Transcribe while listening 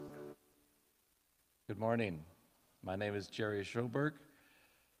Good morning. My name is Jerry Schoberg.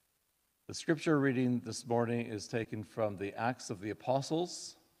 The scripture reading this morning is taken from the Acts of the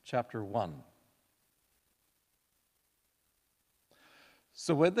Apostles, chapter 1.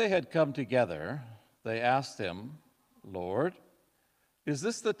 So when they had come together, they asked him, "Lord, is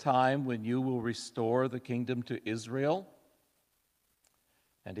this the time when you will restore the kingdom to Israel?"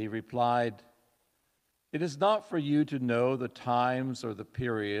 And he replied, "It is not for you to know the times or the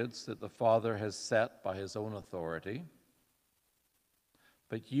periods that the Father has set by his own authority,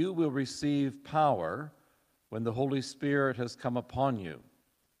 but you will receive power when the Holy Spirit has come upon you,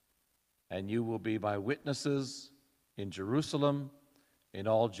 and you will be my witnesses in Jerusalem, in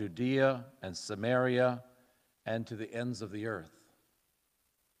all Judea and Samaria, and to the ends of the earth."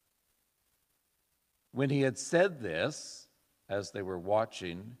 When he had said this, as they were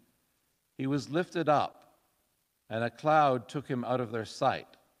watching, he was lifted up, and a cloud took him out of their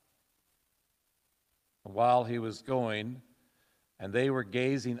sight. While he was going, and they were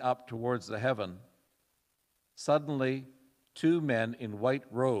gazing up towards the heaven, suddenly 2 men in white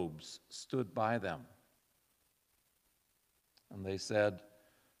robes stood by them. And they said,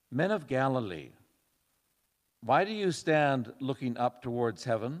 "Men of Galilee, why do you stand looking up towards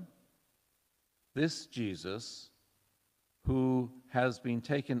heaven? This Jesus, who has been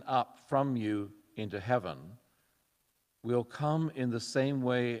taken up from you into heaven, will come in the same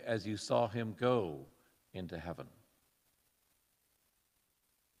way as you saw him go into heaven."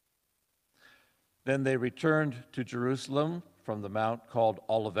 Then they returned to Jerusalem from the mount called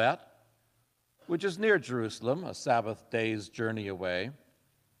Olivet, which is near Jerusalem, a Sabbath day's journey away.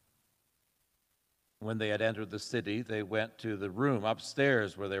 When they had entered the city, they went to the room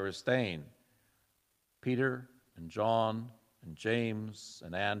upstairs where they were staying. Peter and John and James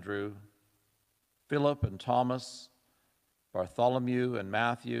and Andrew, Philip and Thomas, Bartholomew and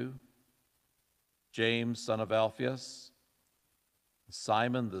Matthew, James, son of Alphaeus,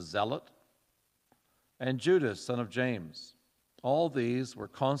 Simon the Zealot, and Judas, son of James. All these were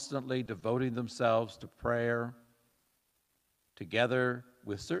constantly devoting themselves to prayer, together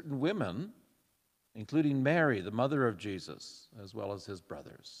with certain women, including Mary, the mother of Jesus, as well as his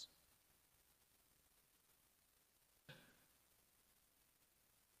brothers.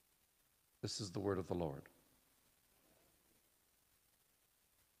 This is the word of the Lord.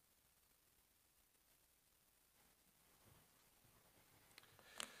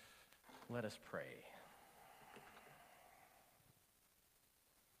 Let us pray.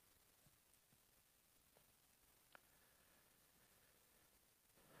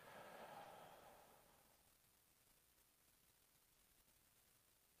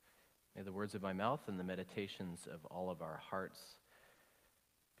 May the words of my mouth and the meditations of all of our hearts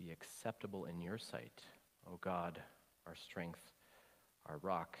be acceptable in your sight, O God, our strength, our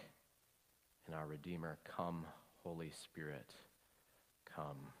rock, and our Redeemer. Come, Holy Spirit,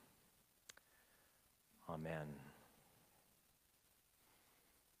 come. Amen.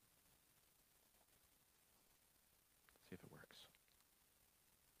 See if it works.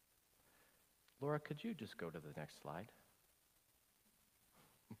 Laura, could you just go to the next slide?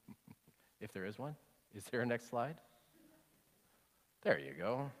 If there is one. Is there a next slide? There you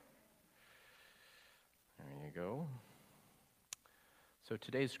go. There you go. So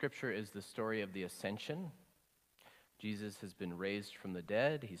today's scripture is the story of the Ascension. Jesus has been raised from the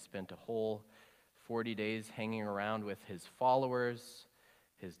dead. He spent a whole 40 days hanging around with his followers,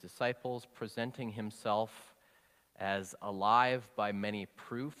 his disciples, presenting himself as alive by many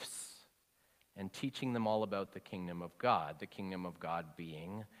proofs and teaching them all about the kingdom of God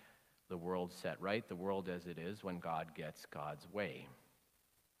being the world set right, the world as it is when God gets God's way.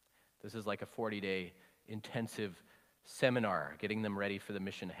 This is like a 40-day intensive seminar, getting them ready for the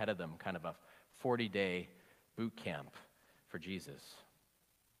mission ahead of them, kind of a 40-day boot camp for Jesus.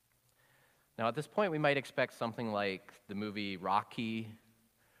 Now, at this point, we might expect something like the movie Rocky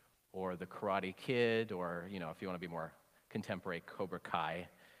or The Karate Kid, or, if you want to be more contemporary, Cobra Kai.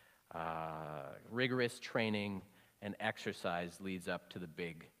 Rigorous training and exercise leads up to the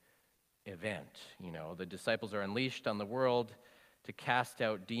big event. The disciples are unleashed on the world to cast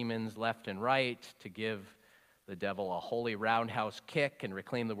out demons left and right, to give the devil a holy roundhouse kick and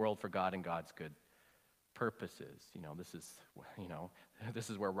reclaim the world for God and God's good purposes. This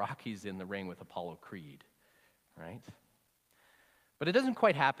is where Rocky's in the ring with Apollo Creed, right? But it doesn't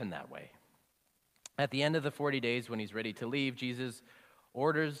quite happen that way. At the end of the 40 days, when he's ready to leave, Jesus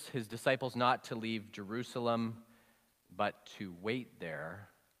orders his disciples not to leave Jerusalem, but to wait there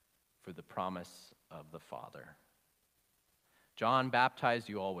for the promise of the Father. John baptized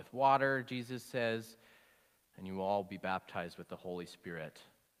you all with water, Jesus says, and you will all be baptized with the Holy Spirit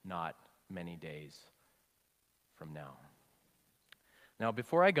not many days from now. Now,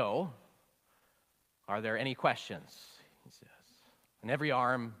 before I go, are there any questions? He says. And every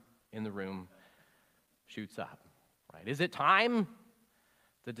arm in the room shoots up. Right? Is it time?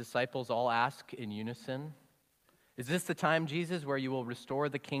 The disciples all ask in unison. Is this the time, Jesus, where you will restore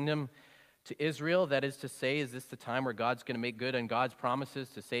the kingdom to Israel? That is to say, is this the time where God's going to make good on God's promises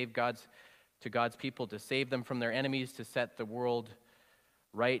to save God's people, to save them from their enemies, to set the world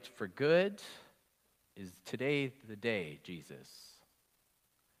right for good? Is today the day, Jesus?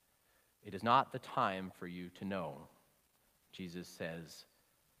 It is not the time for you to know, Jesus says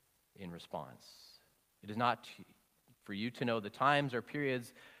in response. It is not for you to know the times or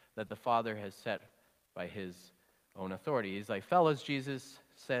periods that the Father has set by his own authority. He's like, fellas, Jesus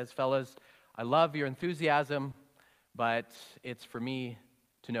says, fellas, I love your enthusiasm, but it's for me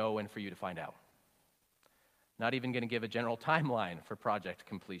to know and for you to find out. Not even going to give a general timeline for project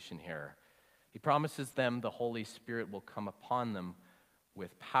completion here. He promises them the Holy Spirit will come upon them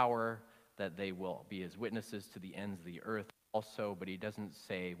with power, that they will be his witnesses to the ends of the earth also, but he doesn't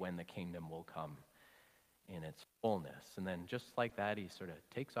say when the kingdom will come in its fullness. And then just like that, he sort of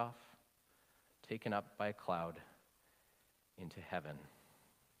takes off, taken up by a cloud into heaven.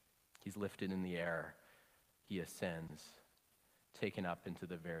 He's lifted in the air. He ascends, taken up into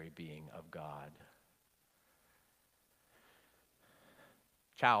the very being of God.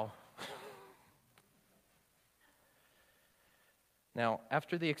 Ciao. Now,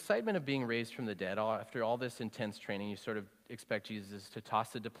 after the excitement of being raised from the dead, after all this intense training, you sort of expect Jesus to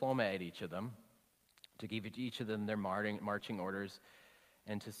toss a diploma at each of them, to give each of them their marching orders,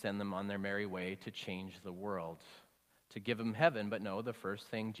 and to send them on their merry way to change the world, to give them heaven. But no, the first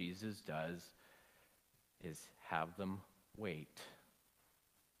thing Jesus does is have them wait.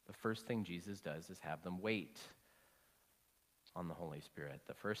 The first thing Jesus does is have them wait on the Holy Spirit.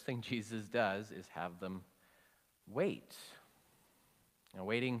 The first thing Jesus does is have them wait. Now,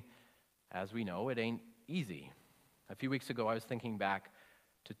 waiting, as we know, it ain't easy. A few weeks ago, I was thinking back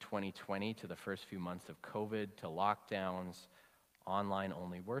to 2020, to the first few months of COVID, to lockdowns,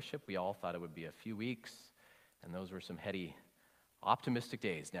 online-only worship. We all thought it would be a few weeks, and those were some heady, optimistic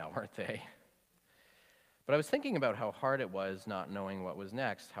days now, weren't they? But I was thinking about how hard it was not knowing what was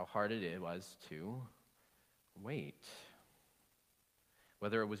next, how hard it was to wait.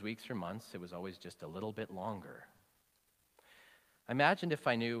 Whether it was weeks or months, it was always just a little bit longer. I imagined if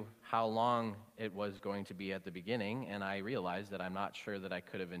I knew how long it was going to be at the beginning, and I realized that I'm not sure that I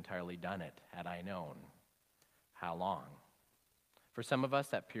could have entirely done it had I known how long. For some of us,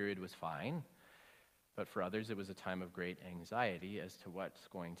 that period was fine, but for others, it was a time of great anxiety as to what's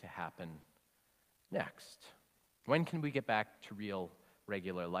going to happen next. When can we get back to real,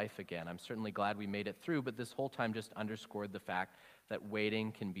 regular life again? I'm certainly glad we made it through, but this whole time just underscored the fact that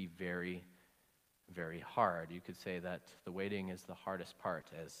waiting can be very, very hard. You could say that the waiting is the hardest part,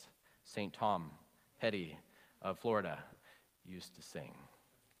 as St. Tom Petty of Florida used to sing.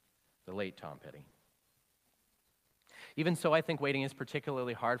 The late Tom Petty. Even so, I think waiting is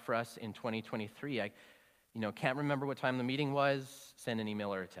particularly hard for us in 2023. I can't remember what time the meeting was, send an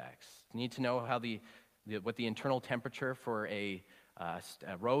email or a text. Need to know how what the internal temperature for a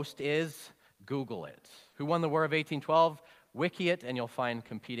roast is, Google it. Who won the War of 1812? Wiki it, and you'll find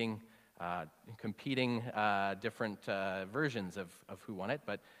competing different versions of who won it,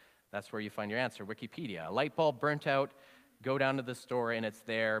 but that's where you find your answer, Wikipedia. A light bulb burnt out, go down to the store and it's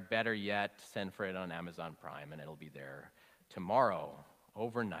there. Better yet, send for it on Amazon Prime and it'll be there tomorrow,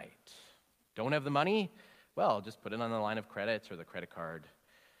 overnight. Don't have the money? Well, just put it on the line of credit or the credit card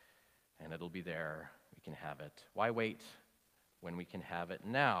and it'll be there. We can have it. Why wait when we can have it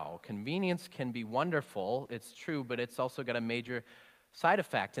now? Convenience can be wonderful, it's true, but it's also got a major side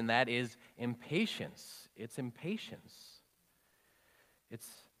effect, and that is impatience. It's impatience. It's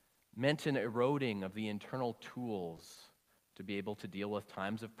meant an eroding of the internal tools to be able to deal with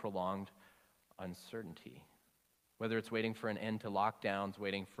times of prolonged uncertainty. Whether it's waiting for an end to lockdowns,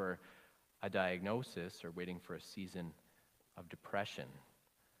 waiting for a diagnosis, or waiting for a season of depression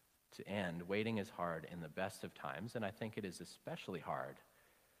to end, waiting is hard in the best of times, and I think it is especially hard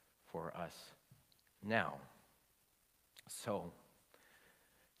for us now. So,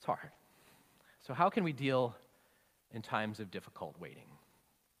 it's hard. So how can we deal in times of difficult waiting?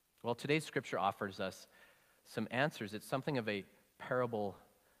 Well, today's scripture offers us some answers. It's something of a parable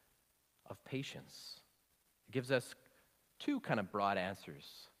of patience. It gives us two kind of broad answers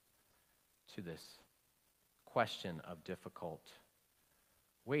to this question of difficult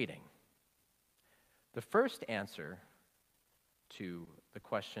waiting. The first answer to the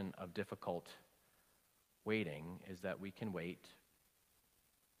question of difficult waiting is that we can wait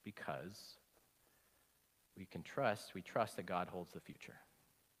because we trust that God holds the future.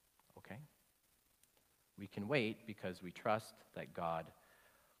 Okay? We can wait because we trust that God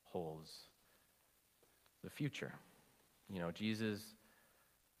holds the future. Jesus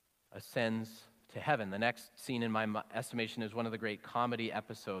ascends to heaven. The next scene in my estimation is one of the great comedy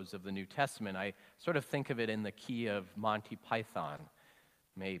episodes of the New Testament. I sort of think of it in the key of Monty Python,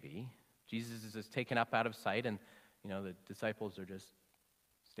 maybe. Jesus is just taken up out of sight, and the disciples are just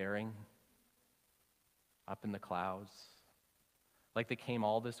staring up in the clouds, like they came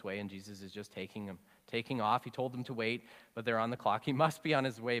all this way, and Jesus is just taking off. He told them to wait, but they're on the clock. He must be on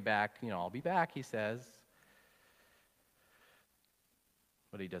his way back. I'll be back, he says.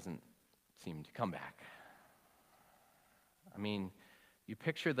 But he doesn't seem to come back. You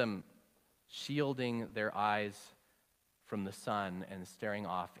picture them shielding their eyes from the sun and staring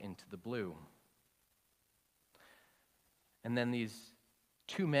off into the blue. And then these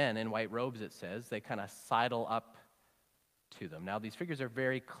two men in white robes, it says, they kind of sidle up to them. Now, these figures are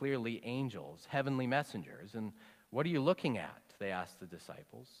very clearly angels, heavenly messengers. And what are you looking at? They asked the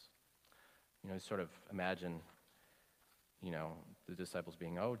disciples. Sort of imagine, the disciples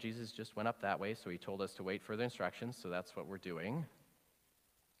being, oh, Jesus just went up that way, so he told us to wait for the instructions, so that's what we're doing.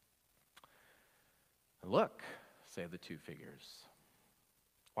 Look, say the two figures.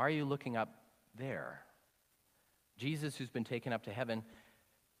 Why are you looking up there? Jesus, who's been taken up to heaven,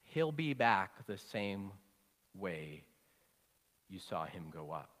 he'll be back the same way you saw him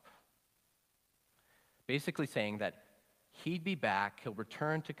go up. Basically saying that he'd be back, he'll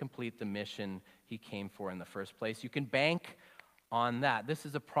return to complete the mission he came for in the first place. You can bank on that. This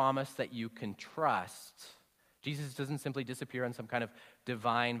is a promise that you can trust. Jesus doesn't simply disappear on some kind of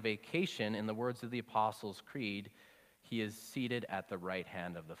divine vacation. In the words of the Apostles' Creed, he is seated at the right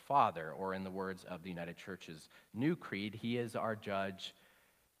hand of the Father, or in the words of the United Church's new creed, he is our judge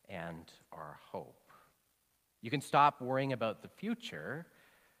and our hope. You can stop worrying about the future,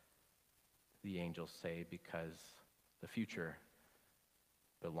 the angels say, because the future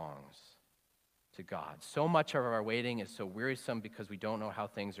belongs to God. So much of our waiting is so wearisome because we don't know how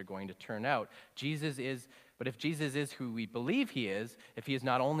things are going to turn out. But if Jesus is who we believe he is, if he is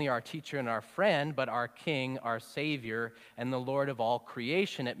not only our teacher and our friend, but our King, our Savior, and the Lord of all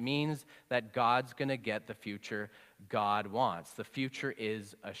creation, it means that God's going to get the future God wants. The future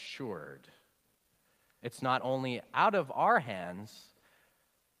is assured. It's not only out of our hands,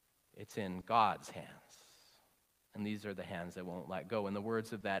 it's in God's hands. And these are the hands that won't let go. In the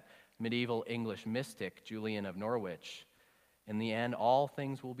words of that medieval English mystic, Julian of Norwich, in the end, all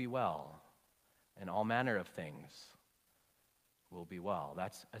things will be well, and all manner of things will be well.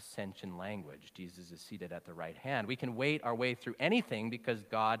 That's Ascension language. Jesus is seated at the right hand. We can wait our way through anything because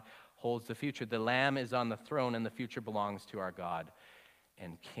God holds the future. The Lamb is on the throne, and the future belongs to our God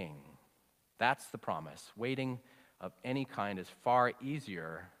and King. That's the promise. Waiting of any kind is far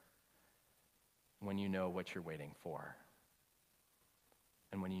easier when you know what you're waiting for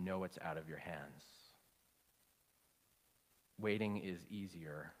and when you know it's out of your hands. Waiting is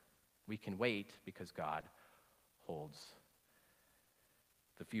easier. We can wait because God holds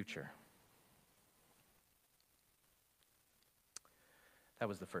the future. That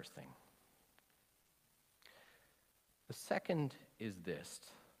was the first thing. The second is this.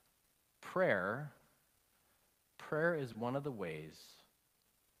 Prayer is one of the ways.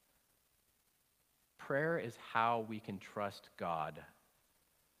 Prayer is how we can trust God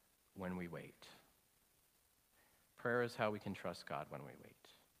when we wait. Prayer is how we can trust God when we wait.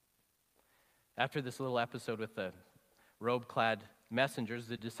 After this little episode with the robe-clad messengers,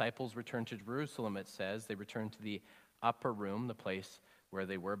 the disciples returned to Jerusalem, it says. They returned to the upper room, the place where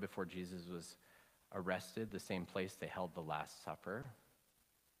they were before Jesus was arrested, the same place they held the Last Supper.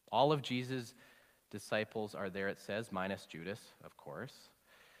 All of Jesus' disciples are there, it says, minus Judas, of course,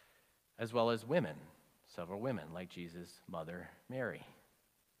 as well as women, several women, like Jesus' mother, Mary.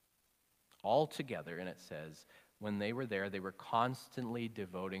 All together, and it says, when they were there, they were constantly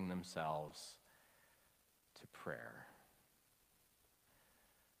devoting themselves to prayer.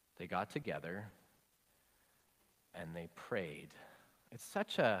 They got together and they prayed. It's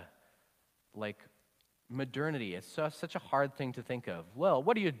such a, modernity. It's such a hard thing to think of. Well,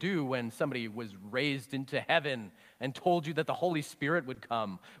 what do you do when somebody was raised into heaven and told you that the Holy Spirit would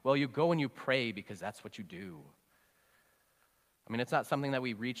come? Well, you go and you pray because that's what you do. It's not something that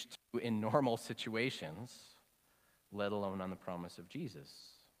we reach to in normal situations, let alone on the promise of Jesus.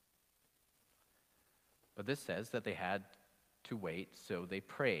 But this says that they had to wait, so they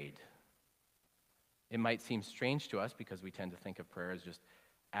prayed. It might seem strange to us because we tend to think of prayer as just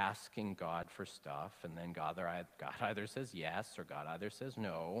asking God for stuff, and then God either says yes or God either says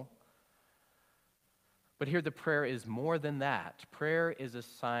no. But here the prayer is more than that. Prayer is a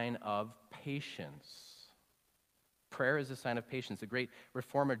sign of patience. Prayer is a sign of patience. The great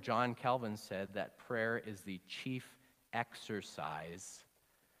reformer John Calvin said that prayer is the chief exercise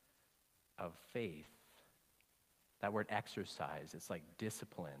of faith. That word exercise, it's like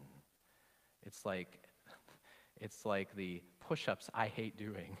discipline. It's like the push-ups I hate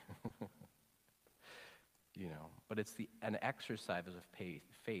doing. But it's an exercise of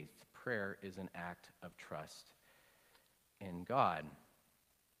faith. Prayer is an act of trust in God.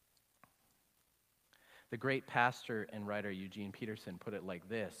 The great pastor and writer Eugene Peterson put it like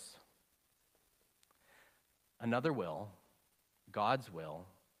this: another will, God's will,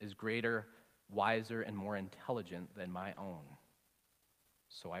 is greater, wiser, and more intelligent than my own.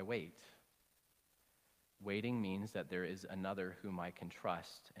 So I wait. Waiting means that there is another whom I can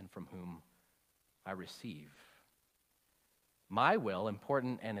trust and from whom I receive. My will,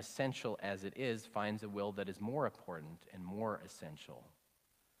 important and essential as it is, finds a will that is more important and more essential.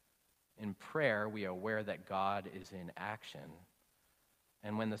 In prayer, we are aware that God is in action.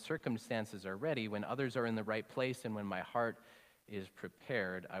 And when the circumstances are ready, when others are in the right place, and when my heart is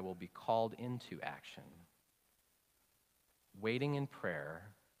prepared, I will be called into action. Waiting in prayer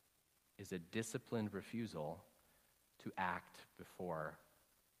is a disciplined refusal to act before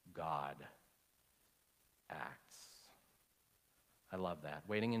God acts. I love that.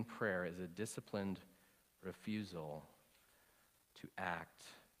 Waiting in prayer is a disciplined refusal to act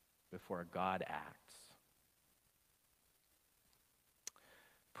before God acts.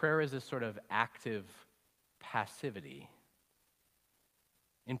 Prayer is a sort of active passivity.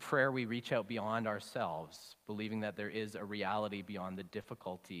 In prayer, we reach out beyond ourselves, believing that there is a reality beyond the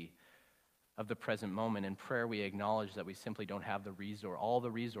difficulty of the present moment. In prayer, we acknowledge that we simply don't have all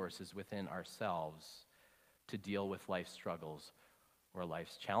the resources within ourselves to deal with life's struggles or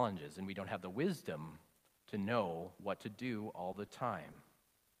life's challenges, and we don't have the wisdom to know what to do all the time.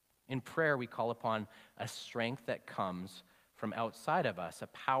 In prayer, we call upon a strength that comes from outside of us, a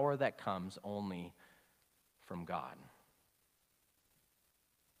power that comes only from God.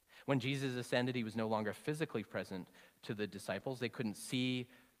 When Jesus ascended, he was no longer physically present to the disciples. They couldn't see,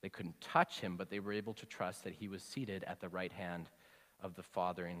 they couldn't touch him, but they were able to trust that he was seated at the right hand of the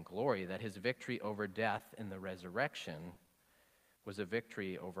Father in glory, that his victory over death in the resurrection was a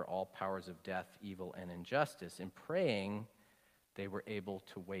victory over all powers of death, evil, and injustice. In praying, they were able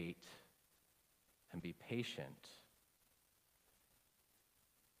to wait and be patient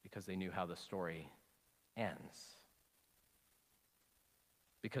because they knew how the story ends.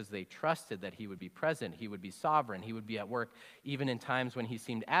 Because they trusted that he would be present, he would be sovereign, he would be at work even in times when he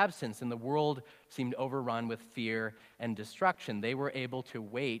seemed absent and the world seemed overrun with fear and destruction. They were able to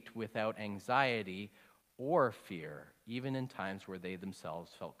wait without anxiety or fear, even in times where they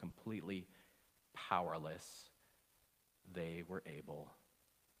themselves felt completely powerless. They were able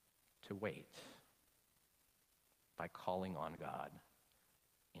to wait by calling on God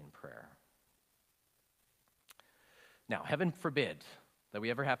in prayer. Now, heaven forbid that we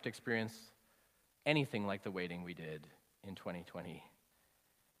ever have to experience anything like the waiting we did in 2020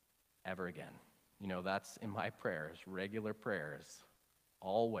 ever again. That's in my prayers, regular prayers,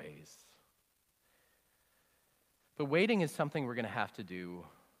 always. But waiting is something we're going to have to do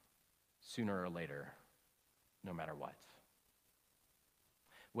sooner or later, no matter what.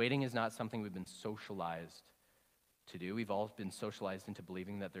 Waiting is not something we've been socialized to do. We've all been socialized into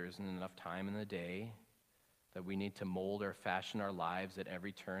believing that there isn't enough time in the day, that we need to mold or fashion our lives at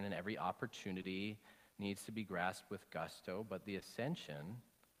every turn, and every opportunity needs to be grasped with gusto. But the Ascension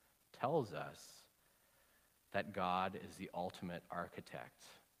tells us that God is the ultimate architect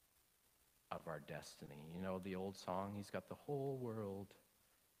of our destiny. You know the old song, he's got the whole world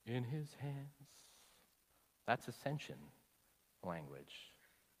in his hands. That's Ascension language.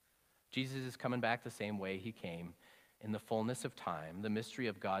 Jesus is coming back the same way he came, in the fullness of time, the mystery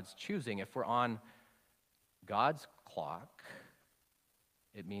of God's choosing. If we're on God's clock,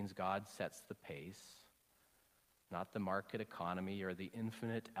 it means God sets the pace, not the market economy or the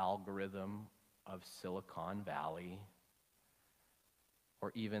infinite algorithm of Silicon Valley,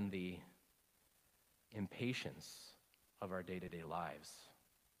 or even the impatience of our day-to-day lives.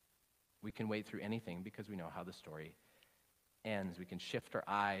 We can wait through anything because we know how the story ends. We can shift our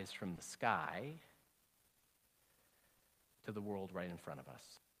eyes from the sky to the world right in front of us.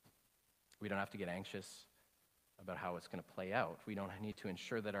 We don't have to get anxious about how it's going to play out. We don't need to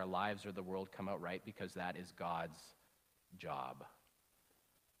ensure that our lives or the world come out right, because that is God's job,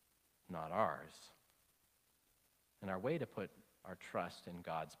 not ours. And our way to put our trust in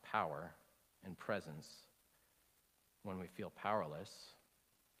God's power and presence when we feel powerless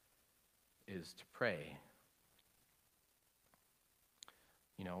is to pray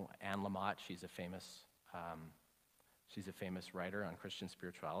Anne Lamott, she's a famous writer on Christian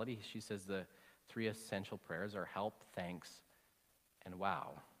spirituality. She says the 3 essential prayers are help, thanks, and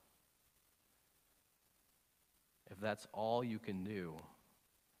wow. If that's all you can do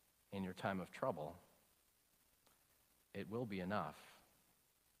in your time of trouble, it will be enough.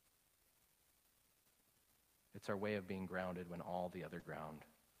 It's our way of being grounded when all the other ground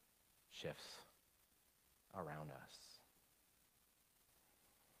shifts around us.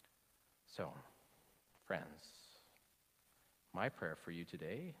 So, friends, my prayer for you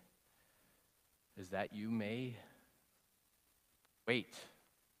today is that you may wait.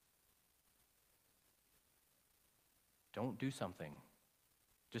 Don't do something.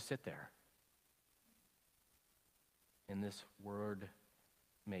 Just sit there. In this word,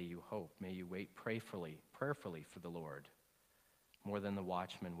 may you hope. May you wait prayerfully for the Lord. More than the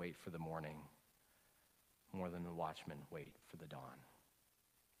watchmen wait for the morning. More than the watchmen wait for the dawn.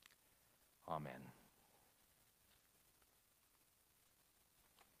 Amen.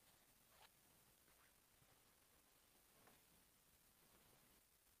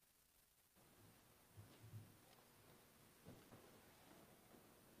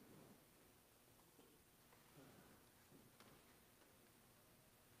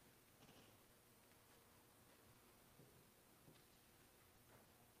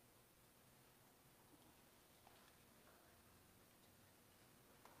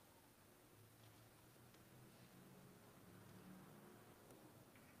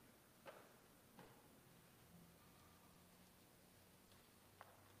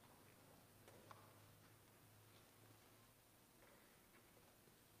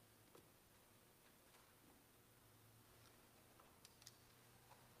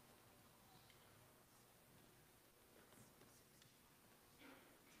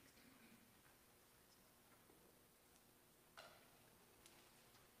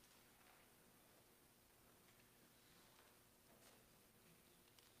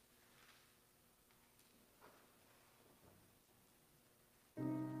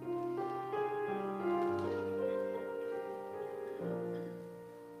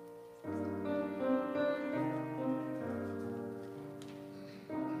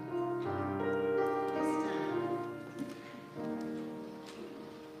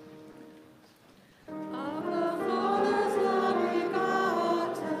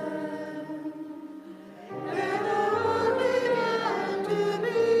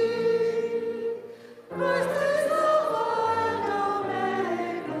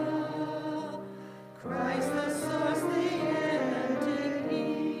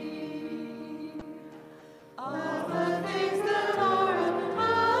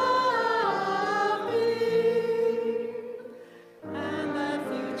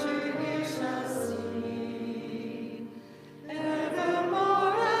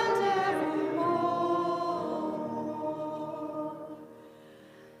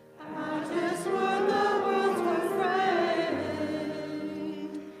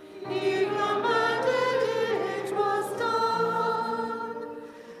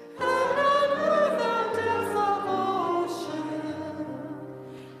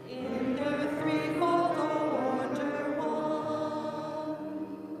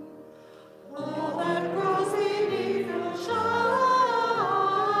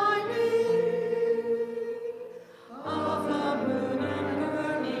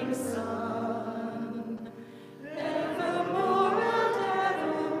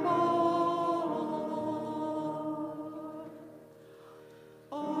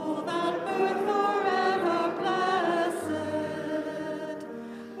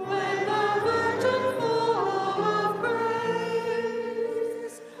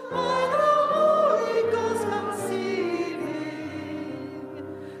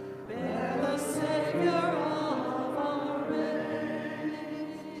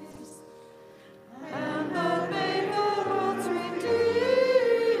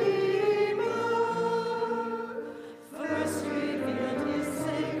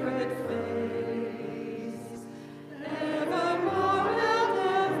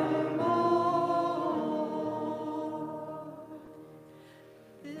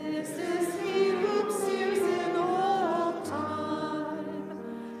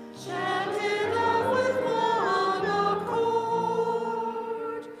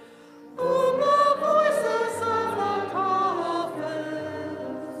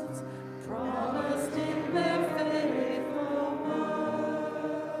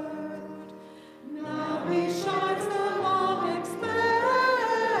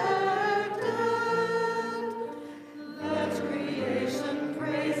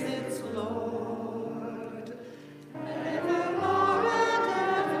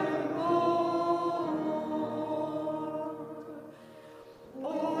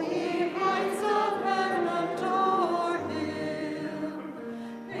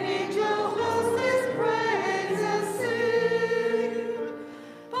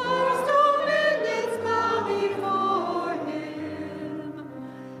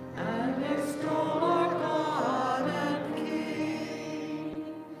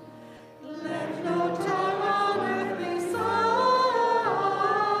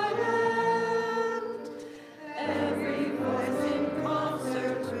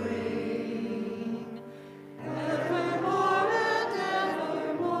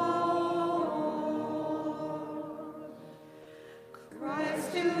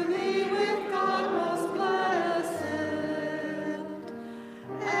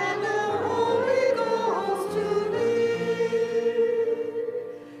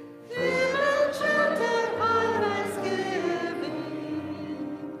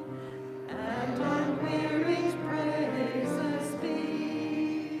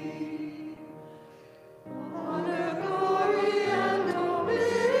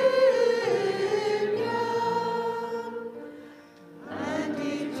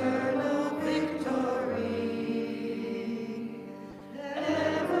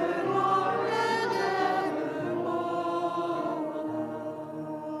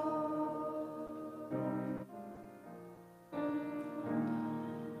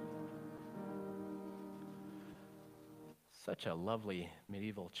 Such a lovely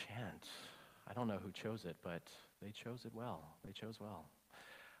medieval chant. I don't know who chose it, but they chose it well. They chose well.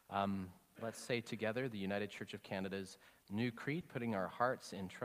 Let's say together the United Church of Canada's new creed, putting our hearts in trust.